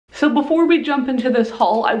So before we jump into this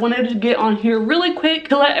haul, I wanted to get on here really quick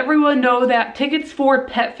to let everyone know that tickets for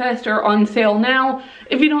Pet Fest are on sale now.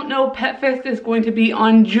 If you don't know, Pet Fest is going to be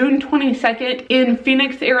on June 22nd in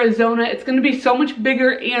Phoenix, Arizona. It's going to be so much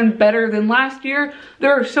bigger and better than last year.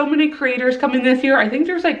 There are so many creators coming this year. I think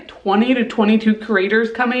there's like 20 to 22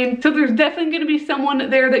 creators coming. So there's definitely going to be someone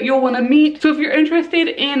there that you'll want to meet. So if you're interested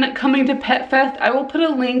in coming to Pet Fest, I will put a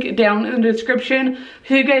link down in the description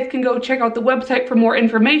so you guys can go check out the website for more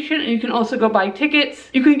information, and you can also go buy tickets.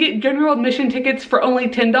 You can get general admission tickets for only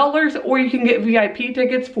 $10, or you can get VIP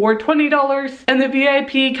tickets for $20, and the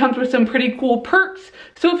VIP comes with some pretty cool perks.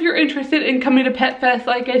 So if you're interested in coming to Pet Fest,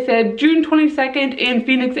 like I said, June 22nd in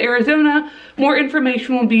Phoenix, Arizona, more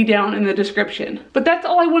information will be down in the description. But that's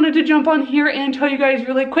all I wanted to jump on here and tell you guys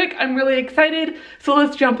really quick. I'm really excited, so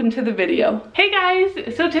let's jump into the video. Hey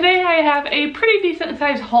guys, so today I have a pretty decent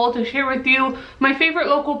sized haul to share with you. My favorite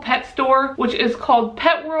local pet store, which is called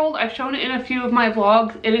Pet World. I've shown it in a few of my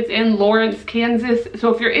vlogs. It is in Lawrence, Kansas.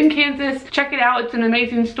 So if you're in Kansas, check it out. It's an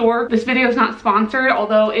amazing store. This video is not sponsored,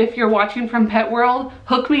 although if you're watching from Pet World,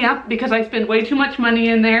 hook me up because I spend way too much money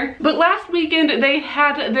in there. But last weekend they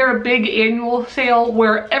had their big annual sale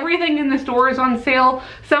where everything in the store is on sale.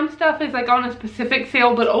 Some stuff is like on a specific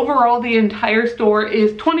sale, but overall the entire store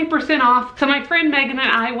is 20% off. So my friend Megan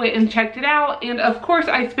and I went and checked it out, and of course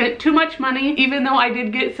I spent too much money, even though I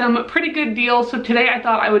did get some pretty good deals. So today I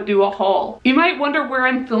thought I would do a haul. You might wonder where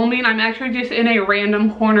I'm filming. I'm actually just in a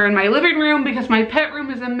random corner in my living room because my pet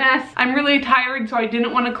room is a mess. I'm really tired, so I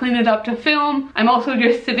didn't want to clean it up to film. I'm also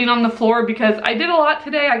just sitting on the floor because I did a lot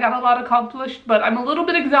today. I got a lot accomplished, but I'm a little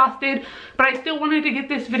bit exhausted. But I still wanted to get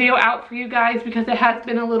this video out for you guys because it has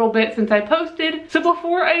been a little bit since I posted. So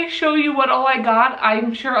before I show you what all I got,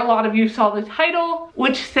 I'm sure a lot of you saw the title,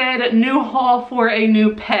 which said new haul for a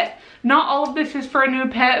new pet. Not all of this is for a new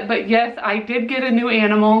pet, but yes, I did get a new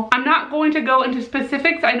animal. I'm not going to go into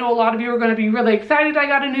specifics. I know a lot of you are going to be really excited I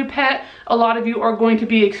got a new pet. A lot of you are going to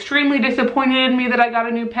be extremely disappointed in me that I got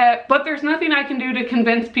a new pet, but there's nothing I can do to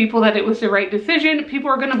convince people that it was the right decision. People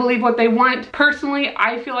are going to believe what they want. Personally,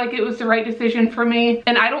 I feel like it was the right decision for me,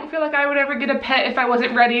 and I don't feel like I would ever get a pet if I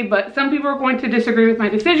wasn't ready, but some people are going to disagree with my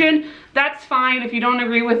decision. That's fine if you don't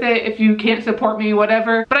agree with it, if you can't support me,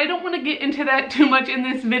 whatever. But I don't want to get into that too much in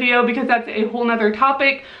this video because that's a whole nother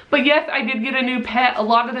topic. But yes, I did get a new pet. A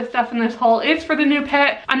lot of the stuff in this haul is for the new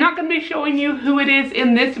pet. I'm not going to be showing you who it is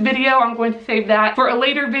in this video. I'm going to save that for a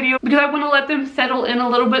later video because I want to let them settle in a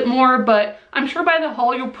little bit more, but I'm sure by the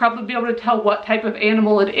haul you'll probably be able to tell what type of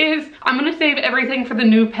animal it is. I'm going to save everything for the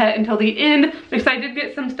new pet until the end because I did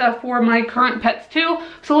get some stuff for my current pets too.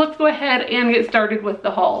 So let's go ahead and get started with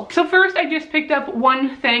the haul. So first, I just picked up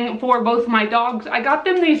one thing for both my dogs. I got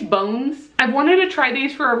them these bones. I've wanted to try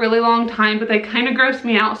these for a really long time, but they kind of gross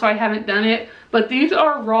me out, so I haven't done it. But these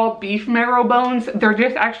are raw beef marrow bones. They're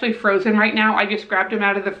just actually frozen right now. I just grabbed them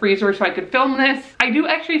out of the freezer so I could film this. I do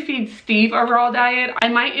actually feed Steve a raw diet. I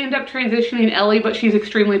might end up transitioning Ellie, but she's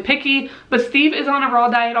extremely picky. But Steve is on a raw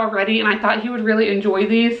diet already, and I thought he would really enjoy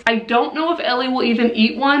these. I don't know if Ellie will even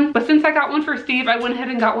eat one, but since I got one for Steve, I went ahead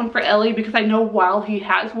and got one for Ellie because I know while he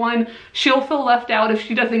has one, she'll feel left out if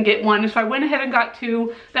she doesn't get one. So I went ahead and got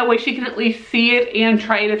two. That way she can at least see it and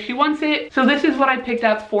try it if she wants it. So this is what I picked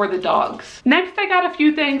up for the dogs. Next, I got a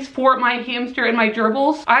few things for my hamster and my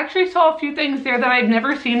gerbils. I actually saw a few things there that I've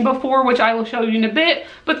never seen before, which I will show you in a bit.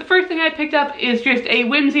 But the first thing I picked up is just a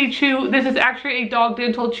Whimsy chew. This is actually a dog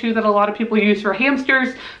dental chew that a lot of people use for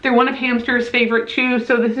hamsters. They're one of hamsters' favorite chews.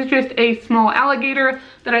 So this is just a small alligator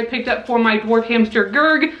that I picked up for my dwarf hamster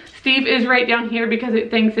Gerg. Steve is right down here because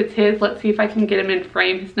it thinks it's his. Let's see if I can get him in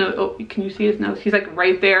frame. His nose, oh, can you see his nose? He's like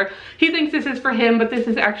right there. He thinks this is for him, but this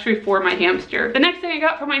is actually for my hamster. The next thing I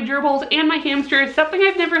got for my gerbils and my hamster is something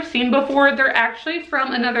I've never seen before. They're actually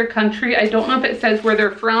from another country. I don't know if it says where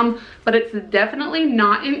they're from, but it's definitely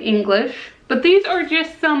not in English. But these are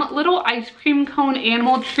just some little ice cream cone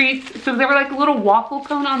animal treats. So they were like a little waffle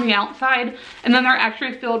cone on the outside, and then they're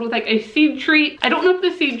actually filled with like a seed treat. I don't know if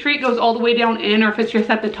the seed treat goes all the way down in or if it's just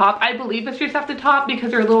at the top. I believe it's just at the top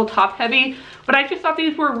because they're a little top heavy. But I just thought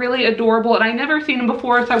these were really adorable, and I never seen them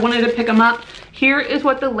before, so I wanted to pick them up. Here is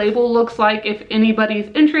what the label looks like if anybody's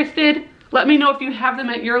interested. Let me know if you have them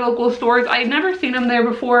at your local stores. I've never seen them there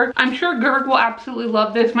before. I'm sure Gerg will absolutely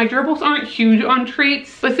love this. My gerbils aren't huge on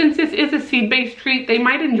treats, but since this is a seed-based treat, they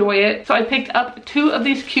might enjoy it. So I picked up two of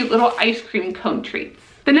these cute little ice cream cone treats.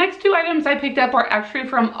 The next two items I picked up are actually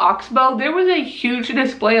from Oxbow. There was a huge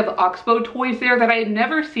display of Oxbow toys there that I had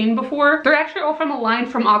never seen before. They're actually all from a line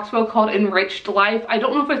from Oxbow called Enriched Life. I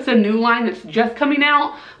don't know if it's a new line that's just coming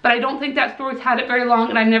out, but I don't think that store's had it very long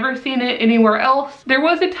and I've never seen it anywhere else. There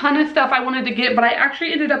was a ton of stuff I wanted to get, but I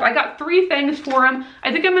actually I got 3 things for them.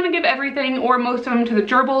 I think I'm gonna give everything or most of them to the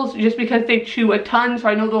gerbils just because they chew a ton, so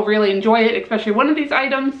I know they'll really enjoy it, especially one of these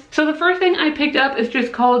items. So the first thing I picked up is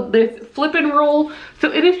just called this Flip and Roll.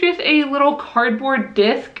 So it is just a little cardboard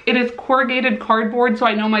disc. It is corrugated cardboard, so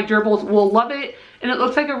I know my gerbils will love it. And it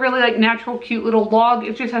looks like a really like natural cute little log.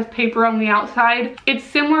 It just has paper on the outside. It's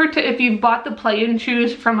similar to if you've bought the Play and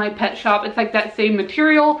Choose from my pet shop. It's like that same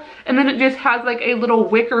material, and then it just has like a little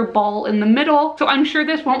wicker ball in the middle. So I'm sure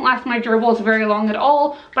this won't last my gerbils very long at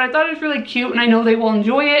all, but I thought it was really cute and I know they will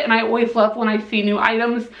enjoy it. And I always love when I see new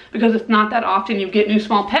items because it's not that often you get new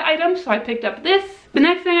small pet items, so I picked up this. The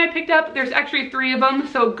next thing I picked up, there's actually 3 of them,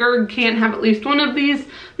 so Gerg can't have at least one of these.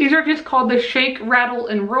 These are just called the Shake, Rattle,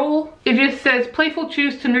 and Roll. It just says playful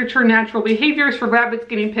chews to nurture natural behaviors for rabbits,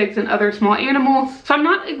 guinea pigs, and other small animals. So I'm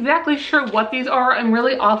not exactly sure what these are. I'm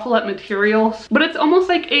really awful at materials, but it's almost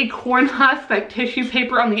like a corn husk, like tissue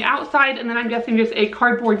paper on the outside, and then I'm guessing just a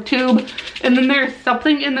cardboard tube. And then there's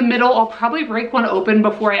something in the middle. I'll probably break one open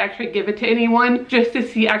before I actually give it to anyone, just to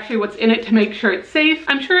see actually what's in it to make sure it's safe.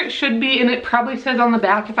 I'm sure it should be, and it probably says on the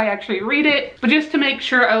back if I actually read it, but just to make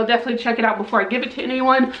sure, I will definitely check it out before I give it to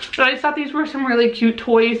anyone. But I just thought these were some really cute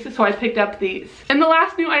toys, so I picked up these. And the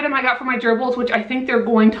last new item I got for my gerbils, which I think they're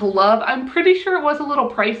going to love, I'm pretty sure it was a little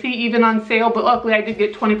pricey even on sale, but luckily I did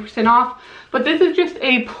get 20% off. But this is just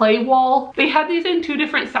a play wall. They had these in 2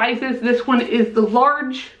 different sizes. This one is the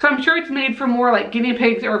large, so I'm sure it's made for more like guinea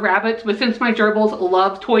pigs or rabbits, but since my gerbils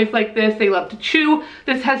love toys like this, they love to chew,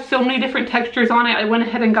 this has so many different textures on it, I went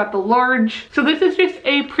ahead and got the large. So this is just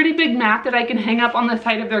a pretty big mat that I can hang up on the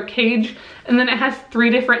side of their cage, and then it has 3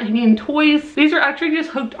 different hanging toys. These are actually just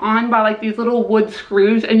hooked on by like these little wood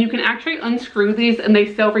screws, and you can actually unscrew these and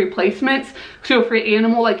they sell replacements. So if your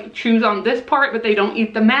animal like chews on this part but they don't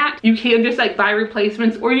eat the mat, you can just like buy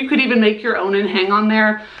replacements, or you could even make your own and hang on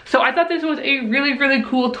there. So I thought this was a really, really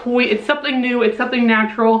cool toy. It's something new, it's something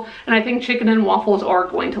natural, and I think Chicken and Waffles are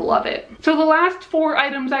going to love it. So the last 4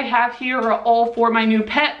 items I have here are all for my new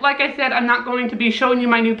pet. Like I said, I'm not going to be showing you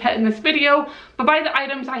my new pet in this video, but by the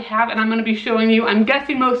items I have and I'm going to be showing you, I'm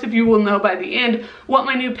guessing most of you will know by the end what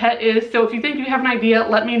my new pet is. So if you think you have an idea,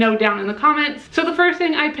 let me know down in the comments. So the first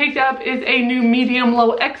thing I picked up is a new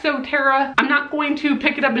medium-low Exoterra. I'm not going to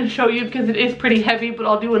pick it up and show you because it is pretty heavy, but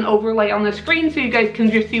I'll do an overlay on the screen so you guys can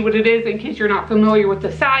just see what it is in case you're not familiar with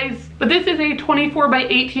the size. But this is a 24 by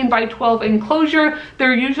 18 by 12 enclosure.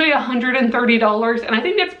 They're usually $130, and I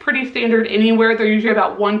think that's pretty standard anywhere. They're usually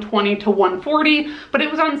about $120 to $140, but it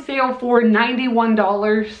was on sale for $91.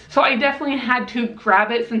 So I definitely had to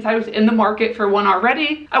grab it since I was in the market for one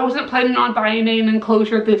already. I wasn't planning on buying an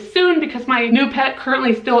enclosure this soon because my new pet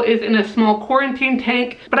currently still is in a small quarantine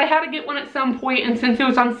tank, but I had to get one at some point, and since it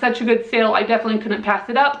was on such a good sale, I definitely couldn't pass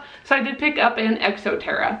it up. So I did pick up an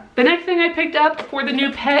Exoterra. The next thing I picked up for the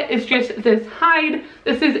new pet is just this hide.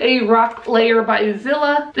 This is a rock layer by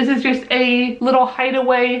Zilla. This is just a little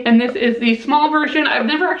hideaway, and this is the small version. I've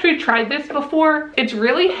never actually tried this before. It's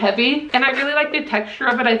really heavy, and I really like the texture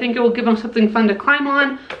of it. I think it will give them something fun to climb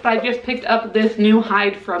on, but I just picked up this new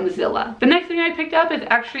hide from Zilla. The next thing I picked up is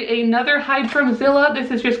actually another hide from Zilla.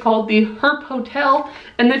 This is just called the Herp Hotel,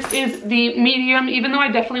 and this is the medium, even though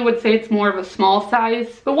I definitely would say it's more of a small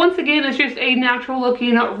size. But once again, it's just a natural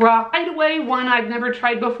looking rock hideaway, one I've never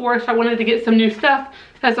tried before, so I wanted to get some new stuff.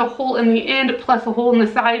 It has a hole in the end plus a hole in the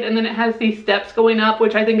side, and then it has these steps going up,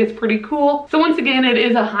 which I think is pretty cool. So once again, it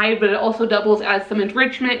is a hide, but it also doubles as some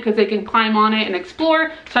enrichment because they can climb on it and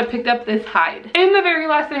explore. So I picked up this hide. And the very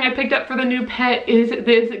last thing I picked up for the new pet is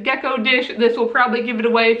this gecko dish. This will probably give it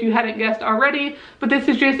away if you hadn't guessed already, but this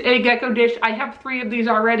is just a gecko dish. I have 3 of these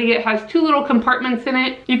already. It has 2 little compartments in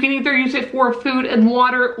it. You can either use it for food and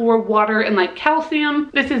water, or water and like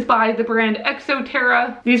calcium. This is by the brand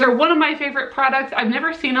Exoterra. These are one of my favorite products. I've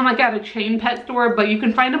never seen them like at a chain pet store, but you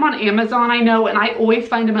can find them on Amazon, I know, and I always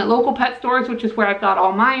find them at local pet stores, which is where I've got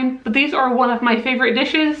all mine. But these are one of my favorite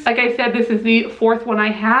dishes. Like I said, this is the 4th one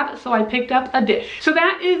I have, so I picked up a dish. So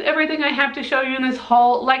that is everything I have to show you in this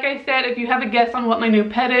haul. Like I said, if you have a guess on what my new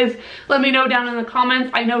pet is, let me know down in the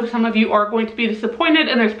comments. I know some of you are going to be disappointed,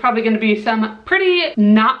 and there's probably going to be some pretty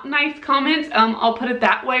not nice comments. I'll put it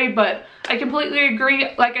that way, but I completely agree.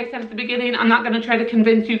 Like I said at the beginning, I'm not going to try to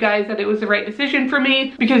convince you guys that it was the right decision for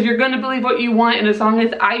me, because you're going to believe what you want, and as long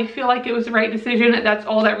as I feel like it was the right decision, that's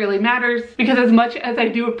all that really matters. Because as much as I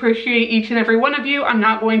do appreciate each and every one of you, I'm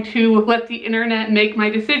not going to let the internet make my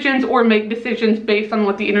decisions or make decisions based on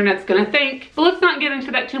what the internet's going to think. But let's not get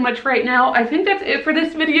into that too much right now. I think that's it for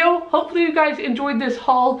this video. Hopefully you guys enjoyed this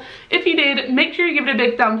haul. If you did, make sure you give it a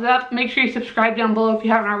big thumbs up. Make sure you subscribe down below if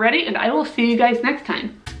you haven't already, and I will see you guys next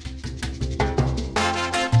time.